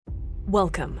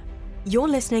Welcome. You're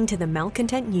listening to the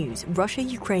Malcontent News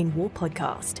Russia-Ukraine War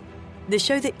podcast, the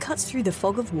show that cuts through the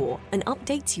fog of war and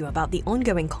updates you about the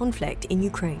ongoing conflict in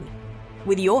Ukraine.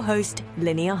 With your host,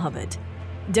 Linnea Hubbard.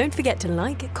 Don't forget to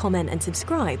like, comment, and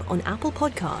subscribe on Apple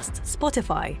Podcasts,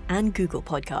 Spotify, and Google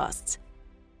Podcasts.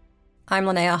 I'm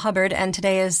Linnea Hubbard, and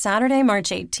today is Saturday, March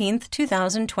 18th,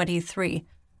 2023.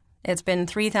 It's been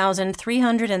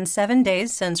 3,307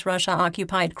 days since Russia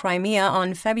occupied Crimea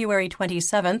on February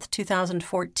 27,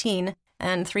 2014,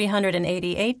 and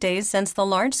 388 days since the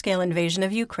large-scale invasion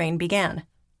of Ukraine began.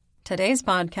 Today's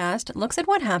podcast looks at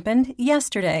what happened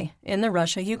yesterday in the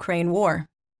Russia-Ukraine war.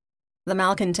 The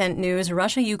Malcontent News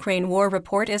Russia-Ukraine War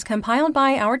report is compiled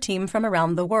by our team from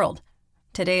around the world.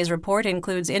 Today's report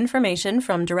includes information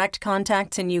from direct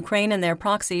contacts in Ukraine and their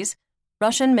proxies,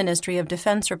 Russian Ministry of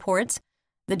Defense reports,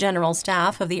 the General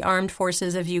Staff of the Armed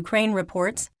Forces of Ukraine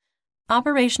reports,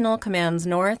 operational commands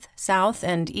north, south,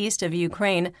 and east of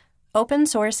Ukraine, open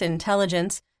source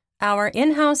intelligence, our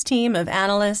in-house team of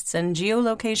analysts and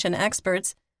geolocation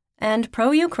experts, and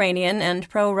pro-Ukrainian and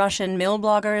pro-Russian mill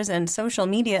bloggers and social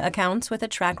media accounts with a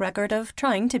track record of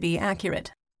trying to be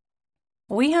accurate.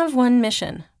 We have one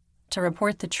mission: to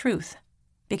report the truth,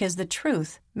 because the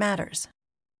truth matters.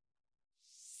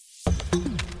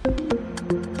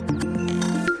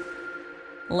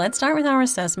 Let's start with our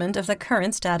assessment of the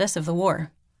current status of the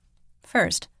war.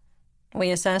 First,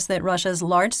 we assess that Russia's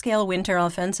large-scale winter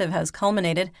offensive has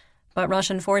culminated, but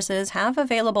Russian forces have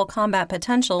available combat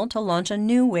potential to launch a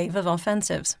new wave of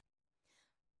offensives.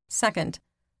 Second,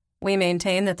 we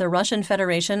maintain that the Russian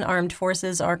Federation armed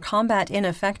forces are combat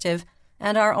ineffective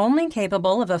and are only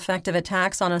capable of effective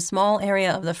attacks on a small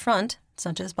area of the front,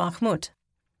 such as Bakhmut.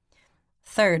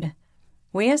 Third,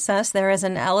 we assess there is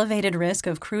an elevated risk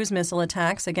of cruise missile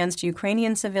attacks against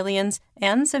Ukrainian civilians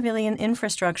and civilian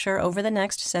infrastructure over the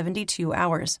next 72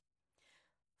 hours.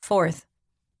 Fourth,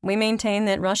 we maintain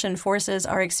that Russian forces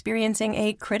are experiencing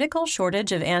a critical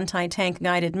shortage of anti-tank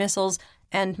guided missiles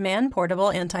and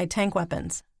man-portable anti-tank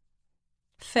weapons.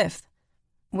 Fifth,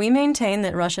 we maintain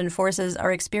that Russian forces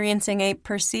are experiencing a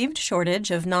perceived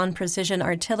shortage of non-precision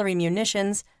artillery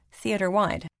munitions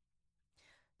theater-wide.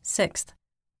 Sixth,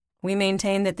 we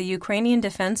maintain that the Ukrainian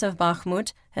defense of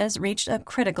Bakhmut has reached a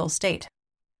critical state.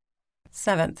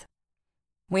 Seventh,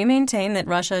 we maintain that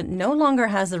Russia no longer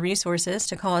has the resources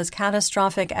to cause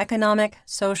catastrophic economic,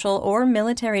 social, or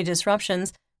military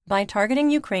disruptions by targeting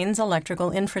Ukraine's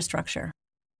electrical infrastructure.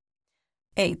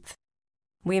 Eighth,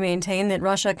 we maintain that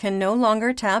Russia can no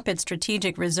longer tap its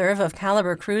strategic reserve of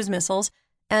Caliber cruise missiles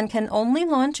and can only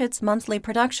launch its monthly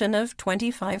production of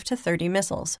 25 to 30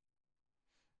 missiles.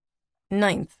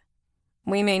 Ninth,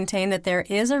 we maintain that there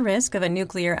is a risk of a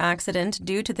nuclear accident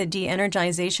due to the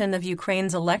de-energization of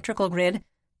Ukraine's electrical grid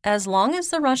as long as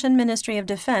the Russian Ministry of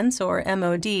Defense, or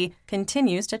MOD,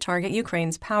 continues to target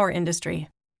Ukraine's power industry.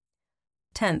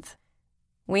 10th,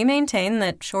 we maintain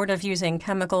that short of using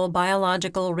chemical,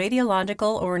 biological,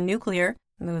 radiological, or nuclear,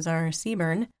 those are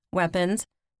CBRN, weapons,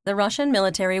 the Russian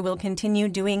military will continue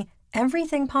doing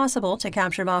everything possible to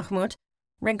capture Bakhmut,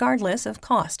 regardless of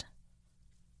cost.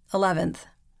 11th,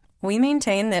 we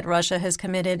maintain that Russia has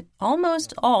committed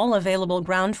almost all available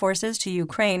ground forces to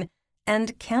Ukraine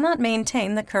and cannot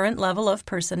maintain the current level of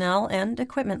personnel and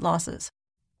equipment losses.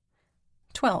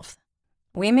 12th,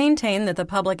 we maintain that the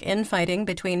public infighting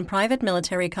between private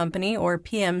military company, or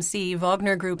PMC,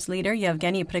 Wagner Group's leader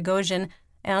Yevgeny Prigozhin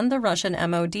and the Russian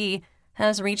MOD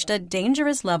has reached a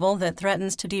dangerous level that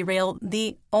threatens to derail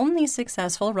the only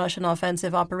successful Russian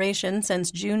offensive operation since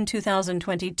June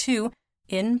 2022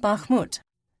 in Bakhmut.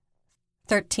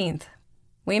 13th,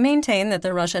 we maintain that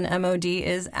the Russian MOD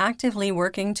is actively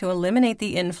working to eliminate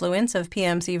the influence of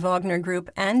PMC Wagner Group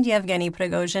and Yevgeny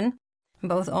Prigozhin,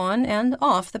 both on and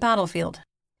off the battlefield.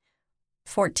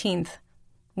 14th,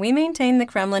 we maintain the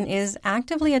Kremlin is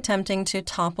actively attempting to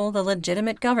topple the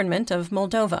legitimate government of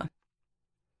Moldova.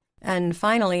 And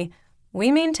finally, we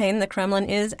maintain the Kremlin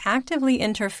is actively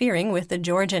interfering with the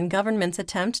Georgian government's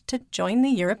attempt to join the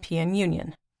European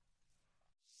Union.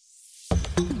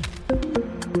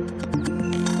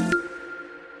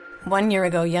 One year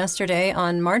ago yesterday,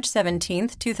 on March 17,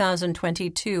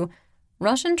 2022,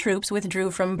 Russian troops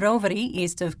withdrew from Brovary,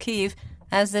 east of Kyiv,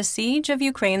 as the siege of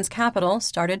Ukraine's capital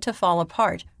started to fall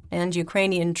apart and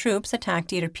Ukrainian troops attacked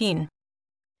Irpin.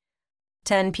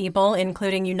 10 people,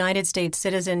 including United States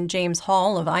citizen James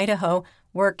Hall of Idaho,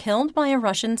 were killed by a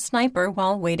Russian sniper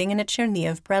while waiting in a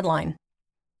Chernihiv breadline.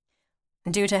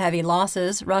 Due to heavy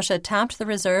losses, Russia tapped the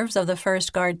reserves of the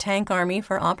 1st Guard Tank Army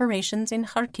for operations in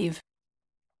Kharkiv.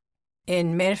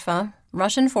 In Merfa,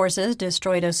 Russian forces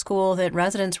destroyed a school that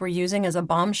residents were using as a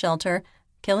bomb shelter,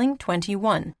 killing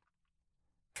 21.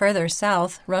 Further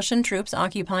south, Russian troops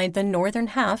occupied the northern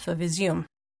half of Izium.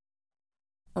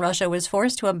 Russia was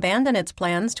forced to abandon its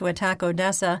plans to attack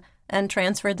Odessa and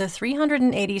transferred the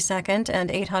 382nd and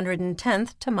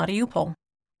 810th to Mariupol.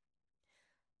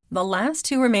 The last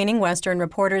two remaining Western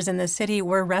reporters in the city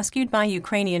were rescued by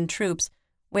Ukrainian troops,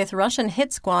 with Russian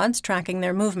hit squads tracking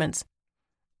their movements.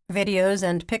 Videos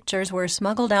and pictures were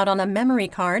smuggled out on a memory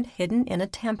card hidden in a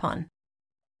tampon.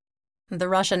 The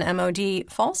Russian MOD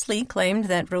falsely claimed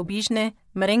that Rubizhne,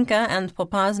 Marinka, and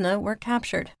Popasna were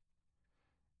captured.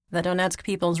 The Donetsk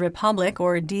People's Republic,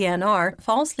 or DNR,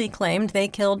 falsely claimed they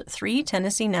killed 3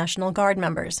 Tennessee National Guard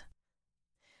members.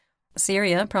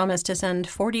 Syria promised to send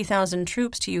 40,000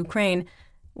 troops to Ukraine,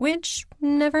 which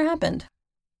never happened.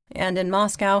 And in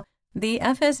Moscow, the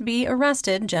FSB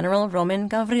arrested General Roman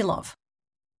Gavrilov.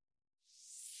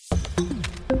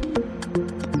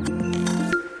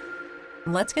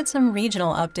 Let's get some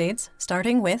regional updates,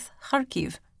 starting with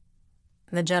Kharkiv.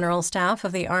 The General Staff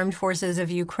of the Armed Forces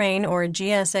of Ukraine, or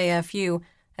GSAFU,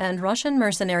 and Russian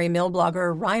mercenary mill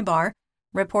blogger Rybar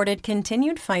reported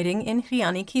continued fighting in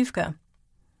Khrianikivka.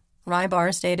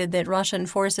 Rybar stated that Russian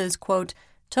forces, quote,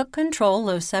 took control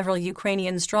of several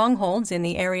Ukrainian strongholds in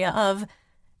the area of,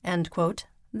 end quote,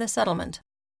 the settlement.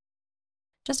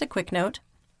 Just a quick note.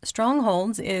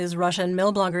 Strongholds is Russian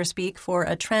mill blogger speak for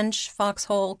a trench,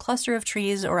 foxhole, cluster of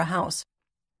trees, or a house.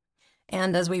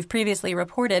 And as we've previously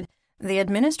reported, the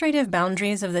administrative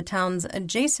boundaries of the towns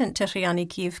adjacent to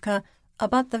Khrianikivka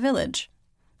abut the village.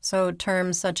 So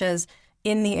terms such as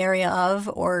in the area of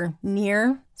or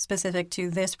near, specific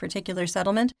to this particular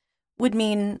settlement, would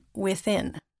mean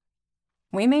within.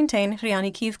 We maintain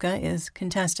Khrianikivka is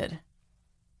contested.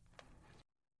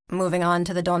 Moving on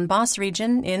to the Donbas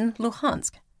region in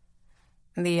Luhansk.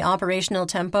 The operational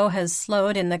tempo has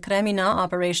slowed in the Kremina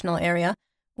operational area,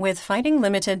 with fighting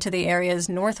limited to the areas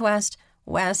northwest,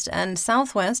 west, and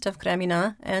southwest of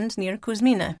Kremina and near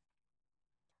Kuzmine.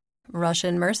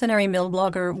 Russian mercenary mill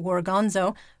blogger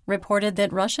Wargonzo reported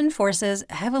that Russian forces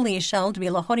heavily shelled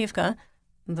Bilohorivka,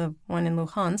 the one in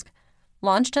Luhansk,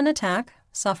 launched an attack,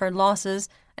 suffered losses,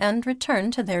 and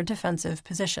returned to their defensive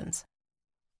positions.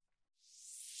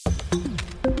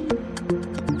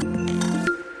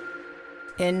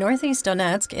 In northeast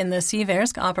Donetsk, in the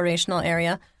Siversk operational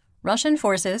area, Russian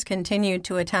forces continued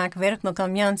to attack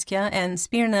Verkhnokamianskaya and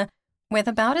Spirna with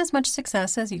about as much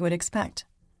success as you would expect,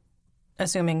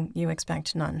 assuming you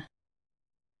expect none.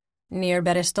 Near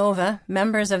Berestova,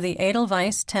 members of the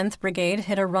Edelweiss 10th Brigade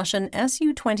hit a Russian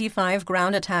Su-25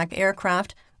 ground attack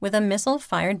aircraft with a missile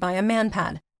fired by a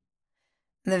manpad.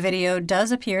 The video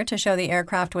does appear to show the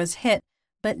aircraft was hit,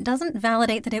 but doesn't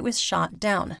validate that it was shot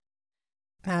down.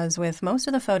 As with most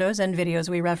of the photos and videos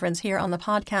we reference here on the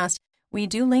podcast, we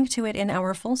do link to it in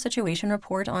our full situation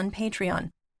report on Patreon.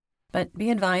 But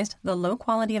be advised, the low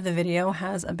quality of the video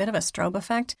has a bit of a strobe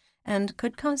effect and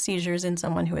could cause seizures in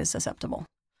someone who is susceptible.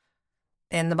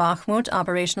 In the Bakhmut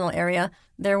operational area,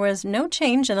 there was no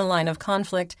change in the line of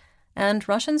conflict, and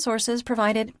Russian sources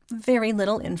provided very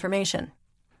little information.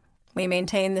 We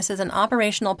maintain this is an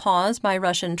operational pause by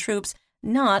Russian troops,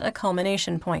 not a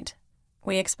culmination point.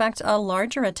 We expect a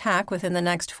larger attack within the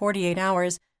next 48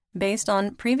 hours based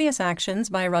on previous actions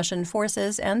by Russian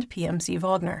forces and PMC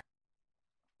Wagner.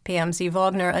 PMC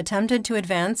Wagner attempted to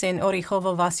advance in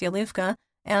Orikhovo-Vasyilivka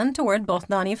and toward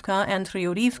Bohdanivka and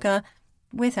Kryurivka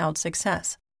without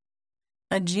success.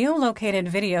 A geolocated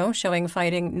video showing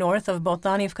fighting north of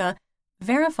Bohdanivka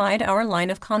verified our line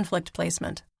of conflict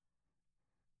placement.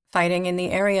 Fighting in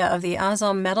the area of the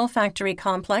Azom metal factory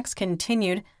complex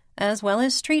continued, as well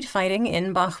as street fighting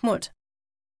in Bakhmut.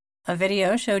 A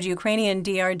video showed Ukrainian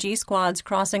DRG squads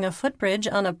crossing a footbridge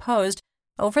unopposed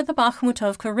over the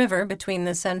Bakhmutovka River between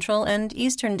the central and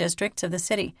eastern districts of the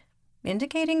city,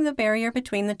 indicating the barrier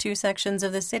between the two sections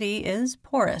of the city is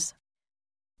porous.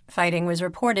 Fighting was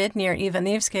reported near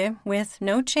Ivanivske with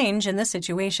no change in the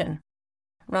situation.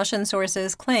 Russian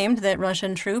sources claimed that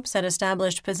Russian troops had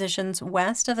established positions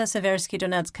west of the Seversky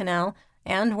Donets Canal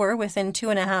and were within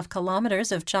 2.5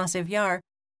 kilometers of Chasiv Yar,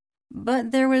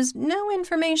 but there was no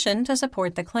information to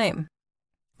support the claim.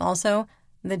 Also,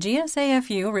 the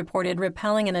GSAFU reported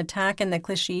repelling an attack in the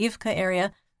Klishchiivka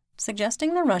area,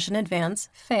 suggesting the Russian advance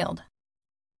failed.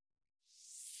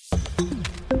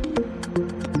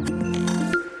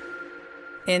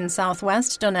 In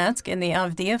southwest Donetsk, in the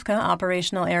Avdiivka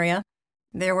operational area,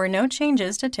 there were no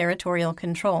changes to territorial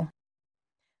control.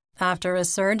 After a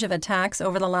surge of attacks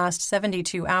over the last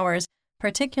 72 hours,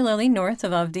 particularly north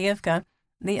of Avdiivka,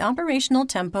 the operational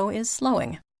tempo is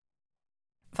slowing.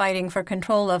 Fighting for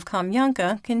control of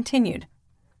Kamyanka continued.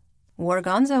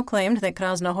 Wargonzo claimed that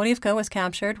Krasnohorivka was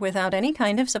captured without any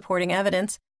kind of supporting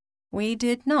evidence. We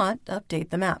did not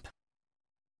update the map.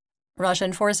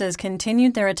 Russian forces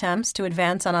continued their attempts to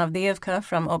advance on Avdiivka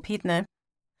from Opitne.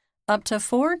 Up to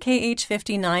 4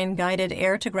 Kh-59 guided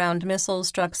air-to-ground missiles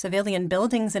struck civilian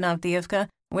buildings in Avdiivka,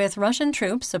 with Russian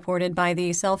troops supported by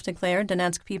the self-declared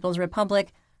Donetsk People's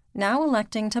Republic now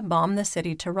electing to bomb the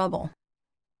city to rubble.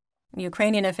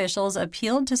 Ukrainian officials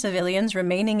appealed to civilians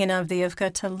remaining in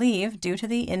Avdiivka to leave due to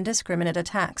the indiscriminate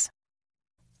attacks.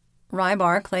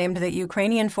 Rybar claimed that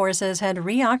Ukrainian forces had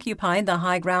reoccupied the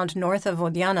high ground north of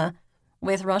Vodyana,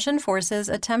 with Russian forces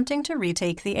attempting to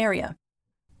retake the area.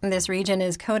 This region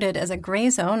is coded as a gray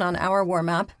zone on our war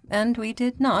map, and we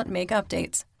did not make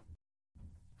updates.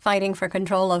 Fighting for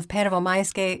control of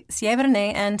Pervomayske,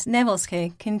 Sieverne, and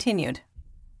Nevelske continued.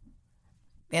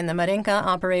 In the Marinka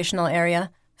operational area,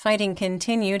 fighting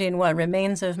continued in what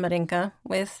remains of Marinka,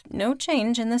 with no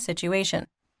change in the situation.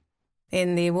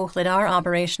 In the Wuhledar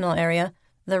operational area,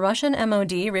 the Russian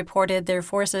MOD reported their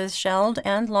forces shelled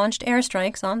and launched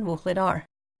airstrikes on Wuhledar.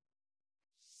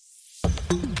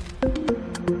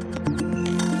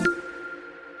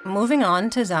 Moving on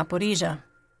to Zaporizhzhia.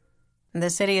 The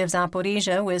city of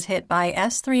Zaporizhzhia was hit by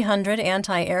S-300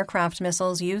 anti-aircraft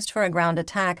missiles used for a ground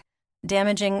attack,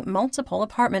 damaging multiple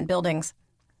apartment buildings.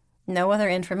 No other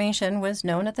information was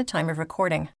known at the time of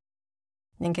recording.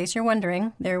 In case you're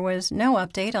wondering, there was no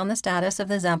update on the status of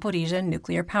the Zaporizhzhia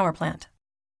nuclear power plant.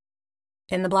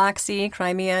 In the Black Sea,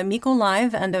 Crimea,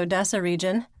 Mykolaiv, and Odessa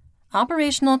region,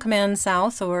 Operational Command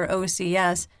South, or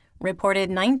OCS, reported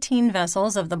 19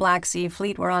 vessels of the Black Sea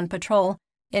Fleet were on patrol,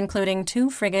 including 2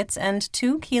 frigates and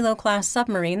 2 Kilo-class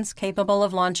submarines capable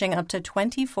of launching up to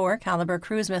 24-caliber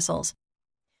cruise missiles.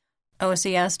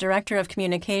 OCS Director of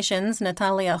Communications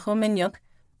Natalia Humenyuk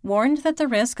warned that the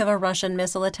risk of a Russian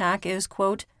missile attack is,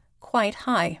 quote, quite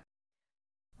high.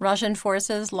 Russian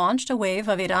forces launched a wave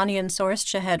of Iranian-sourced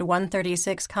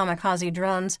Shahed-136 kamikaze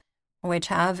drones, which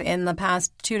have, in the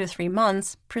past 2 to 3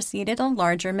 months, preceded a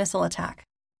larger missile attack.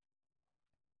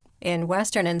 In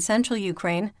western and central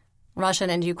Ukraine, Russian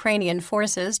and Ukrainian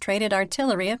forces traded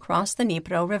artillery across the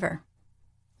Dnipro River.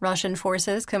 Russian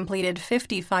forces completed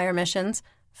 50 fire missions,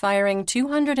 firing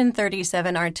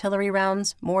 237 artillery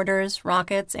rounds, mortars,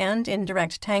 rockets, and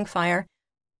indirect tank fire,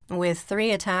 with 3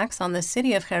 attacks on the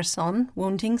city of Kherson,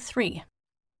 wounding 3.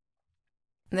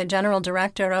 The general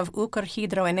director of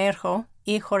Ukrhydroenergo,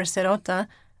 Ihor Sirota,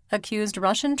 accused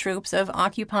Russian troops of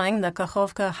occupying the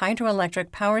Kakhovka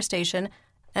hydroelectric power station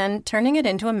and turning it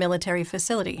into a military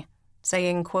facility,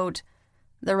 saying, quote,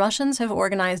 "The Russians have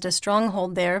organized a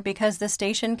stronghold there because the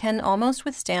station can almost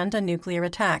withstand a nuclear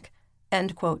attack,"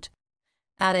 end quote,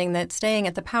 adding that staying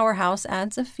at the powerhouse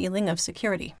adds a feeling of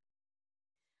security.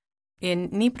 In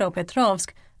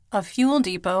Dnipropetrovsk, a fuel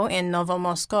depot in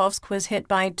Novomoskovsk was hit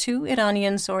by 2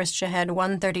 Iranian-sourced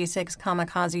Shahed-136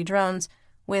 kamikaze drones,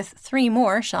 with 3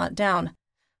 more shot down.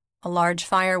 A large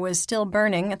fire was still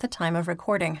burning at the time of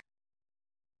recording.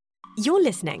 You're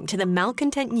listening to the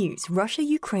Malcontent News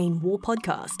Russia-Ukraine War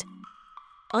Podcast.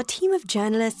 Our team of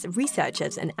journalists,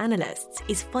 researchers, and analysts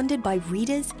is funded by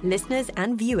readers, listeners,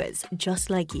 and viewers just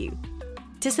like you.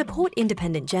 To support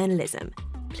independent journalism,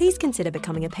 please consider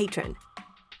becoming a patron.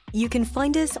 You can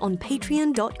find us on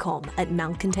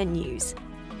patreon.com/malcontentnews.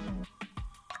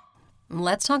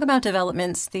 Let's talk about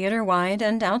developments theater-wide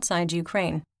and outside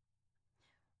Ukraine.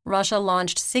 Russia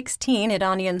launched 16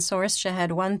 Iranian-sourced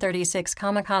Shahed-136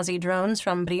 kamikaze drones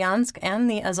from Bryansk and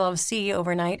the Azov Sea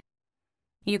overnight.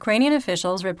 Ukrainian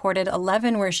officials reported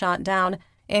 11 were shot down,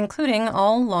 including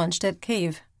all launched at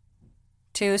Kyiv.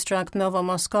 2 struck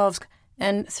Novomoskovsk,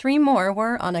 and 3 more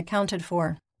were unaccounted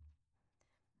for.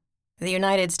 The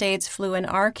United States flew an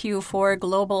RQ-4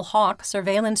 Global Hawk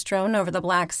surveillance drone over the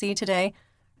Black Sea today,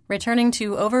 returning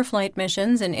to overflight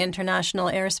missions in international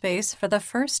airspace for the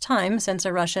first time since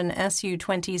a Russian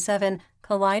Su-27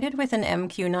 collided with an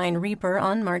MQ-9 Reaper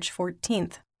on March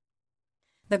 14th.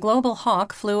 The Global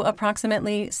Hawk flew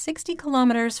approximately 60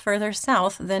 kilometers further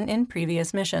south than in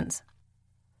previous missions.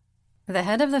 The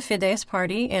head of the Fidesz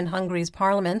party in Hungary's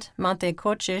parliament, Matej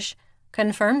Kocsis,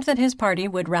 confirmed that his party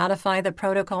would ratify the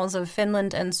protocols of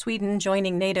Finland and Sweden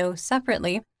joining NATO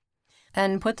separately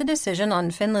and put the decision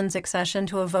on Finland's accession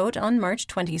to a vote on March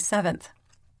 27th.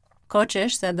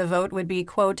 Kocsis said the vote would be,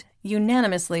 quote,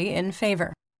 unanimously in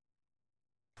favor.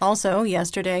 Also,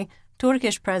 yesterday,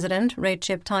 Turkish President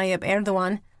Recep Tayyip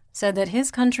Erdogan said that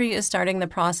his country is starting the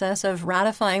process of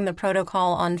ratifying the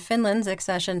protocol on Finland's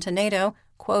accession to NATO,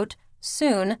 quote,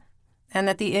 soon, and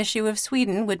that the issue of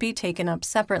Sweden would be taken up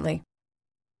separately.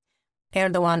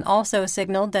 Erdogan also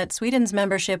signaled that Sweden's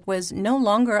membership was no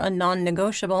longer a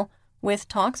non-negotiable, with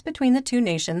talks between the two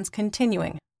nations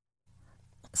continuing.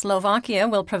 Slovakia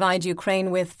will provide Ukraine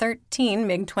with 13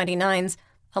 MiG-29s,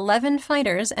 11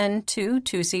 fighters, and 2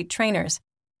 two-seat trainers.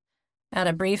 At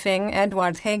a briefing,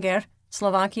 Eduard Heger,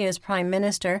 Slovakia's prime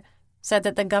minister, said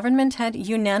that the government had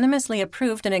unanimously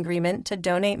approved an agreement to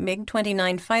donate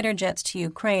MiG-29 fighter jets to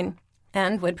Ukraine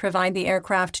and would provide the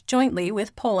aircraft jointly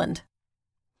with Poland.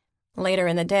 Later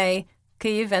in the day,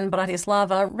 Kyiv and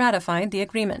Bratislava ratified the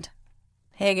agreement.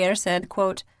 Heger said,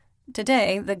 quote,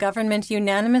 "Today, the government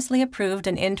unanimously approved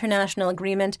an international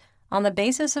agreement on the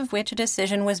basis of which a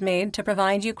decision was made to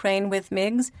provide Ukraine with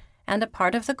MiGs and a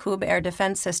part of the Kub air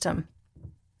defense system."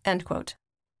 End quote.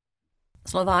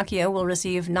 Slovakia will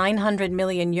receive €900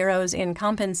 million in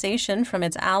compensation from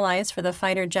its allies for the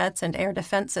fighter jets and air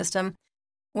defense system,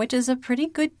 which is a pretty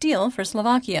good deal for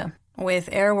Slovakia, with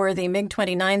airworthy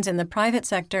MiG-29s in the private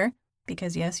sector,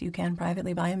 because yes, you can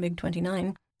privately buy a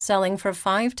MiG-29, selling for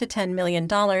 $5 to $10 million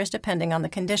depending on the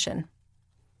condition.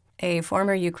 A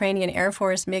former Ukrainian Air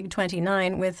Force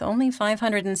MiG-29 with only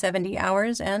 570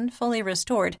 hours and fully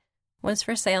restored was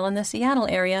for sale in the Seattle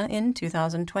area in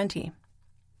 2020.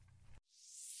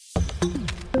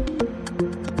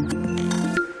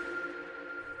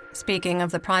 Speaking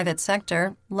of the private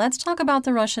sector, let's talk about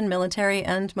the Russian military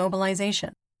and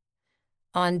mobilization.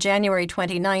 On January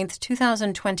 29,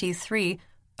 2023,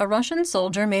 a Russian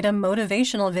soldier made a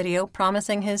motivational video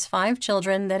promising his 5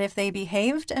 children that if they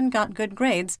behaved and got good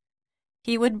grades,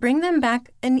 he would bring them back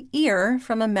an ear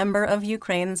from a member of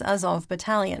Ukraine's Azov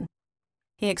battalion.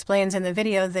 He explains in the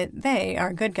video that they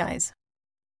are good guys.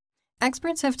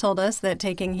 Experts have told us that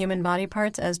taking human body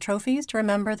parts as trophies to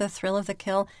remember the thrill of the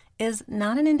kill is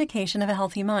not an indication of a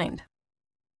healthy mind.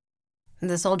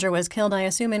 The soldier was killed, I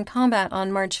assume, in combat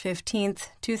on March 15,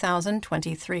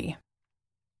 2023.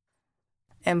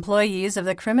 Employees of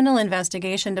the Criminal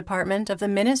Investigation Department of the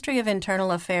Ministry of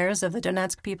Internal Affairs of the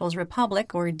Donetsk People's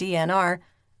Republic, or DNR,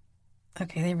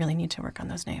 okay, they really need to work on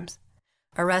those names,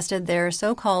 arrested their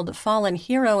so-called fallen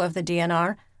hero of the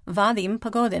DNR, Vadim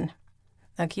Pogodin,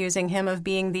 accusing him of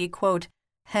being the, quote,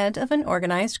 head of an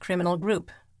organized criminal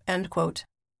group, end quote.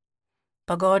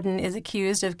 Pogodin is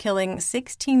accused of killing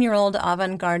 16-year-old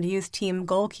Avangard youth team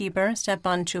goalkeeper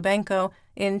Stepan Chubenko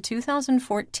in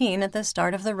 2014 at the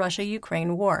start of the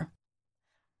Russia-Ukraine war.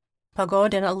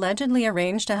 Pogodin allegedly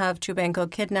arranged to have Chubenko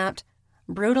kidnapped,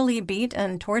 brutally beat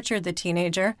and tortured the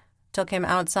teenager, took him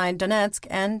outside Donetsk,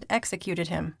 and executed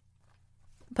him.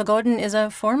 Pogodin is a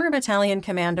former battalion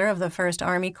commander of the 1st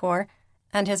Army Corps,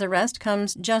 and his arrest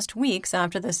comes just weeks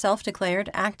after the self-declared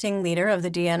acting leader of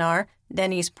the DNR,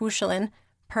 Denis Pushilin,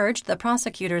 purged the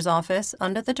prosecutor's office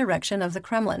under the direction of the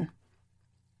Kremlin.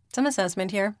 Some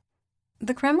assessment here.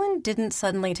 The Kremlin didn't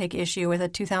suddenly take issue with a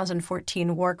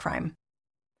 2014 war crime.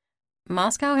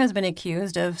 Moscow has been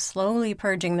accused of slowly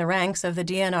purging the ranks of the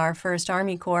DNR 1st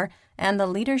Army Corps and the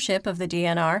leadership of the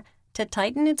DNR to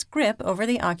tighten its grip over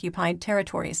the occupied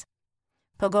territories.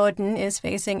 Pogodin is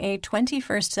facing a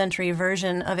 21st century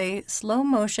version of a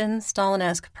slow-motion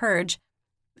Stalin-esque purge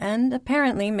and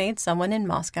apparently made someone in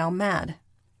Moscow mad.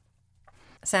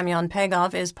 Semyon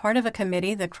Pegov is part of a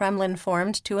committee the Kremlin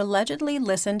formed to allegedly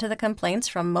listen to the complaints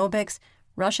from Mobiks,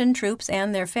 Russian troops,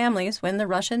 and their families when the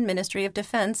Russian Ministry of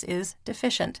Defense is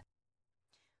deficient.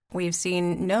 We've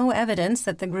seen no evidence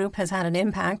that the group has had an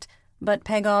impact, but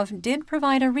Pegov did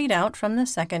provide a readout from the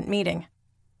second meeting.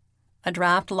 A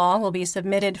draft law will be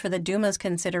submitted for the Duma's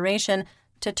consideration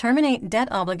to terminate debt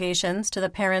obligations to the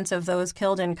parents of those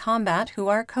killed in combat who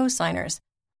are co-signers.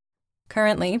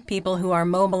 Currently, people who are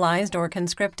mobilized or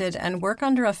conscripted and work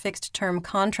under a fixed-term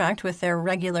contract with their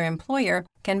regular employer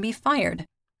can be fired.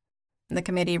 The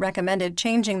committee recommended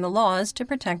changing the laws to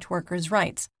protect workers'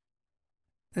 rights.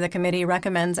 The committee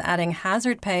recommends adding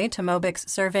hazard pay to Mobiks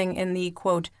serving in the,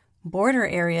 quote, border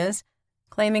areas,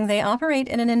 claiming they operate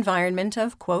in an environment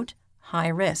of, quote, high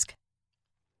risk.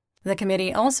 The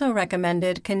committee also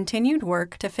recommended continued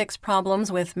work to fix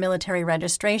problems with military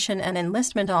registration and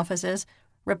enlistment offices,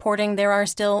 reporting there are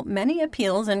still many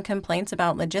appeals and complaints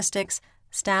about logistics,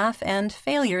 staff, and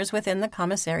failures within the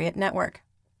commissariat network.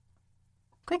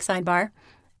 Quick sidebar.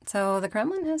 So the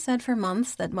Kremlin has said for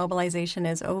months that mobilization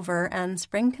is over and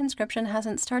spring conscription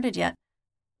hasn't started yet.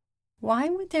 Why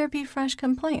would there be fresh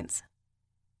complaints?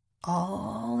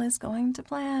 All is going to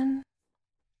plan.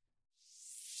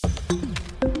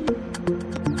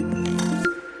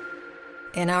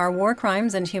 In our War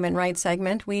Crimes and Human Rights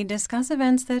segment, we discuss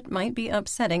events that might be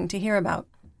upsetting to hear about.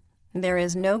 There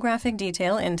is no graphic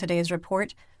detail in today's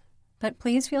report, but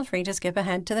please feel free to skip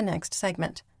ahead to the next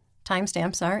segment.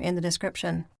 Timestamps are in the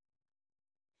description.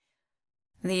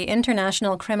 The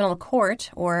International Criminal Court,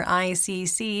 or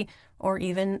ICC, or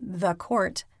even the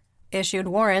court, issued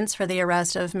warrants for the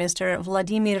arrest of Mr.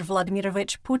 Vladimir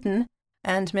Vladimirovich Putin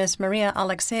and Ms. Maria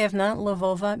Alexeyevna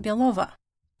Lvova-Belova,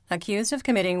 accused of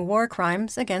committing war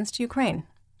crimes against Ukraine.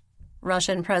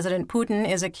 Russian President Putin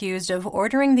is accused of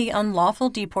ordering the unlawful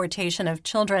deportation of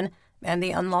children and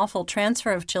the unlawful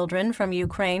transfer of children from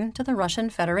Ukraine to the Russian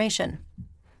Federation.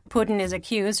 Putin is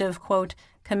accused of, quote,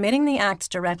 committing the acts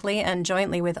directly and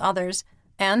jointly with others,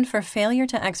 and for failure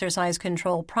to exercise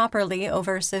control properly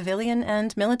over civilian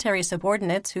and military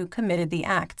subordinates who committed the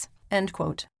acts, end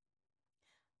quote.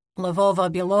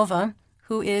 Lvova-Belova,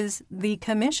 who is the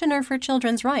Commissioner for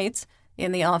Children's Rights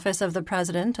in the office of the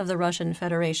President of the Russian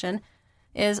Federation,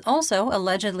 is also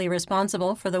allegedly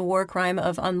responsible for the war crime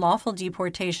of unlawful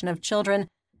deportation of children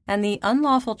and the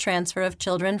unlawful transfer of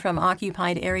children from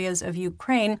occupied areas of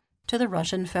Ukraine to the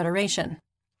Russian Federation.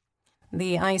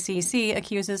 The ICC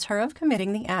accuses her of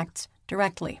committing the acts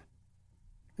directly.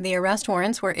 The arrest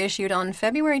warrants were issued on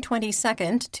February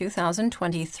 22,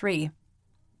 2023.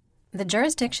 The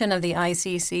jurisdiction of the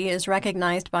ICC is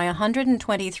recognized by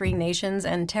 123 nations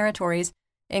and territories,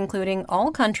 including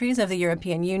all countries of the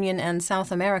European Union and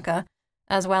South America,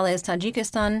 as well as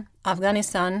Tajikistan,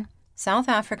 Afghanistan, South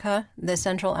Africa, the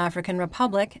Central African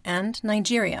Republic, and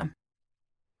Nigeria.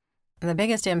 The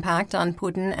biggest impact on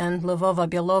Putin and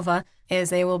Lvova-Belova is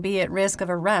they will be at risk of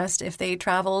arrest if they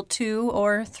travel to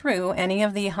or through any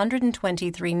of the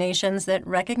 123 nations that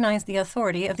recognize the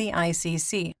authority of the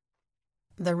ICC.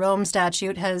 The Rome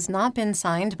Statute has not been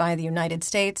signed by the United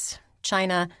States,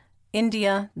 China,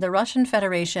 India, the Russian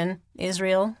Federation,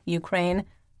 Israel, Ukraine,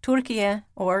 Turkey,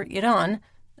 or Iran,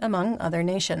 among other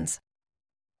nations.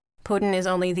 Putin is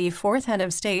only the fourth head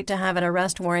of state to have an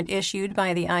arrest warrant issued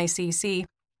by the ICC.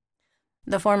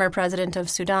 The former president of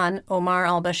Sudan, Omar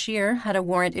al-Bashir, had a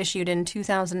warrant issued in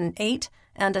 2008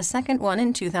 and a second one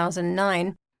in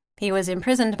 2009. He was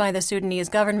imprisoned by the Sudanese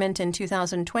government in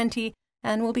 2020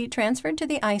 and will be transferred to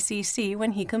the ICC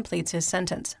when he completes his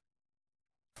sentence.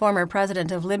 Former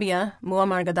president of Libya,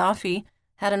 Muammar Gaddafi,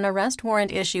 had an arrest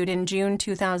warrant issued in June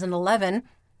 2011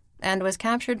 and was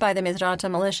captured by the Misrata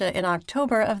militia in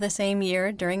October of the same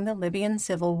year during the Libyan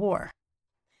civil war.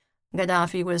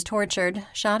 Gaddafi was tortured,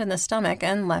 shot in the stomach,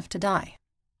 and left to die.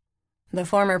 The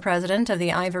former president of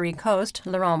the Ivory Coast,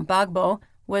 Laurent Gbagbo,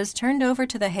 was turned over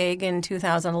to The Hague in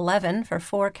 2011 for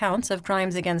 4 counts of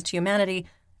crimes against humanity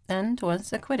and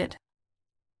was acquitted.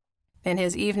 In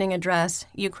his evening address,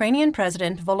 Ukrainian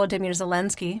President Volodymyr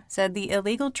Zelensky said the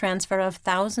illegal transfer of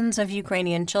thousands of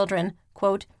Ukrainian children,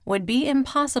 quote, would be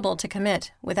impossible to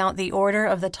commit without the order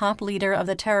of the top leader of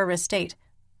the terrorist state,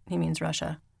 he means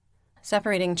Russia,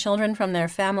 separating children from their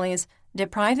families,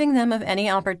 depriving them of any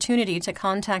opportunity to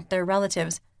contact their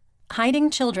relatives,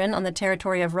 hiding children on the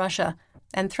territory of Russia,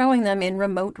 and throwing them in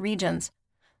remote regions.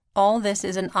 All this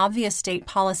is an obvious state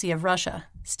policy of Russia,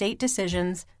 state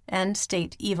decisions, and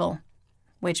state evil,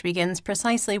 which begins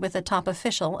precisely with the top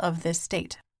official of this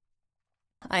state.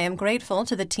 I am grateful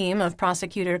to the team of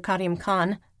Prosecutor Karim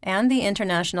Khan and the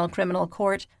International Criminal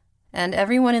Court and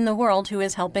everyone in the world who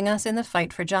is helping us in the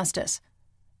fight for justice.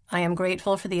 I am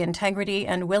grateful for the integrity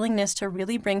and willingness to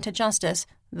really bring to justice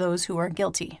those who are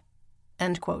guilty."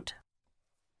 End quote.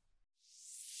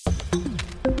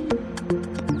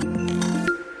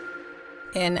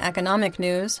 In economic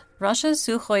news, Russia's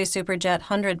Sukhoi Superjet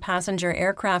 100-passenger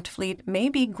aircraft fleet may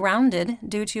be grounded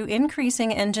due to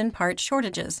increasing engine part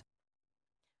shortages.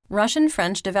 Russian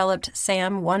French-developed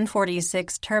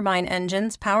SAM-146 turbine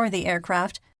engines power the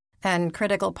aircraft, and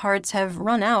critical parts have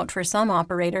run out for some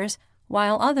operators,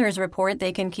 while others report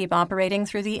they can keep operating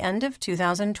through the end of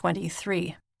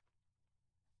 2023.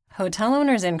 Hotel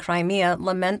owners in Crimea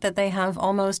lament that they have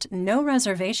almost no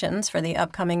reservations for the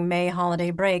upcoming May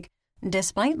holiday break,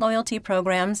 despite loyalty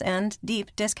programs and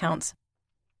deep discounts.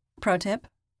 Pro tip: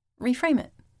 reframe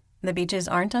it. The beaches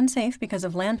aren't unsafe because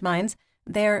of landmines.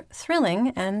 They're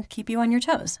thrilling and keep you on your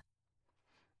toes.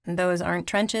 Those aren't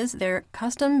trenches, they're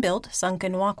custom-built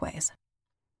sunken walkways.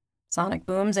 Sonic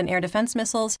booms and air defense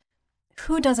missiles.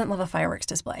 Who doesn't love a fireworks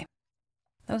display?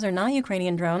 Those are not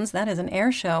Ukrainian drones, that is an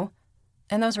air show.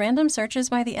 And those random searches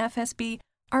by the FSB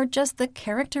are just the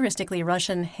characteristically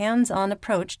Russian hands-on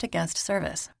approach to guest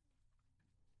service.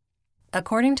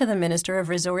 According to the Minister of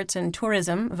Resorts and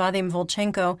Tourism, Vadim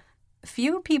Volchenko,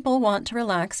 few people want to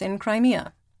relax in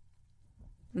Crimea.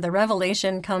 The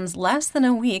revelation comes less than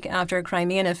a week after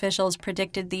Crimean officials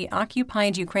predicted the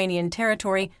occupied Ukrainian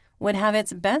territory would have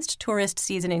its best tourist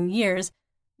season in years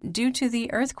due to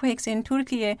the earthquakes in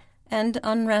Turkey and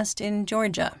unrest in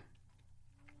Georgia.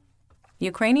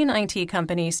 Ukrainian IT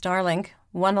company Starlink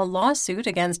won a lawsuit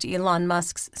against Elon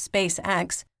Musk's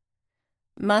SpaceX.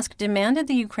 Musk demanded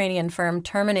the Ukrainian firm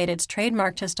terminate its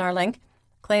trademark to Starlink,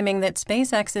 claiming that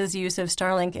SpaceX's use of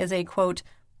Starlink is a, quote,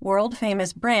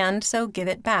 world-famous brand, so give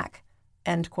it back,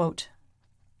 end quote.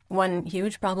 One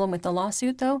huge problem with the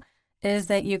lawsuit, though, is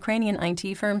that Ukrainian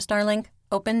IT firm Starlink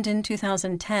opened in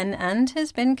 2010 and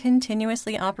has been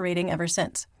continuously operating ever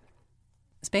since.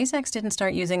 SpaceX didn't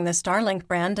start using the Starlink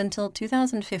brand until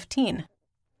 2015.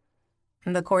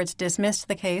 The courts dismissed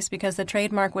the case because the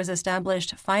trademark was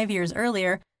established 5 years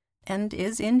earlier and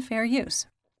is in fair use.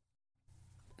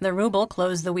 The ruble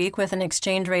closed the week with an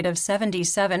exchange rate of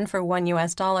 77 for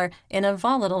 $1 in a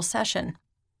volatile session.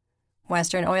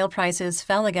 Western oil prices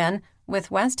fell again,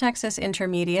 with West Texas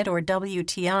Intermediate, or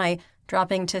WTI,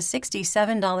 dropping to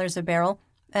 $67 a barrel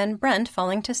and Brent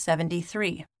falling to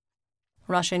 $73.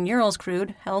 Russian Urals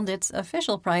crude held its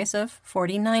official price of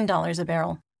 $49 a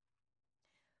barrel.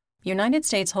 United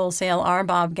States wholesale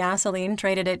RBOB gasoline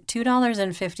traded at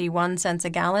 $2.51 a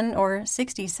gallon, or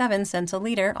 67 cents a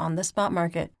liter on the spot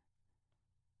market.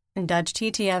 Dutch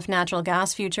TTF natural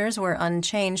gas futures were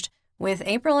unchanged, with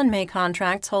April and May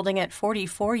contracts holding at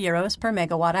 €44 per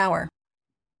megawatt hour.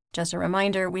 Just a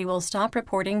reminder, we will stop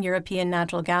reporting European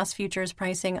natural gas futures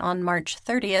pricing on March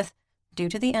 30th due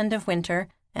to the end of winter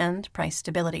and price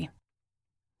stability.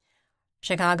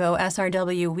 Chicago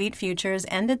SRW wheat futures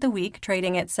ended the week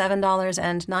trading at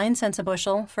 $7.09 a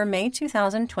bushel for May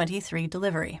 2023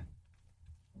 delivery.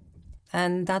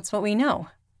 And that's what we know.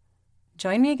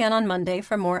 Join me again on Monday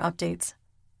for more updates.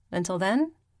 Until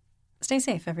then, stay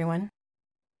safe, everyone.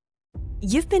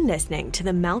 You've been listening to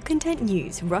the Malcontent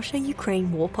News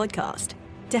Russia-Ukraine War podcast.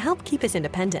 To help keep us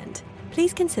independent,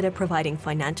 please consider providing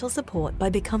financial support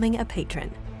by becoming a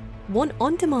patron. Want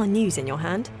on-demand news in your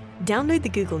hand? Download the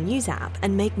Google News app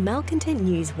and make Malcontent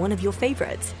News one of your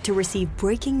favorites to receive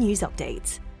breaking news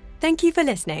updates. Thank you for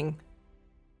listening.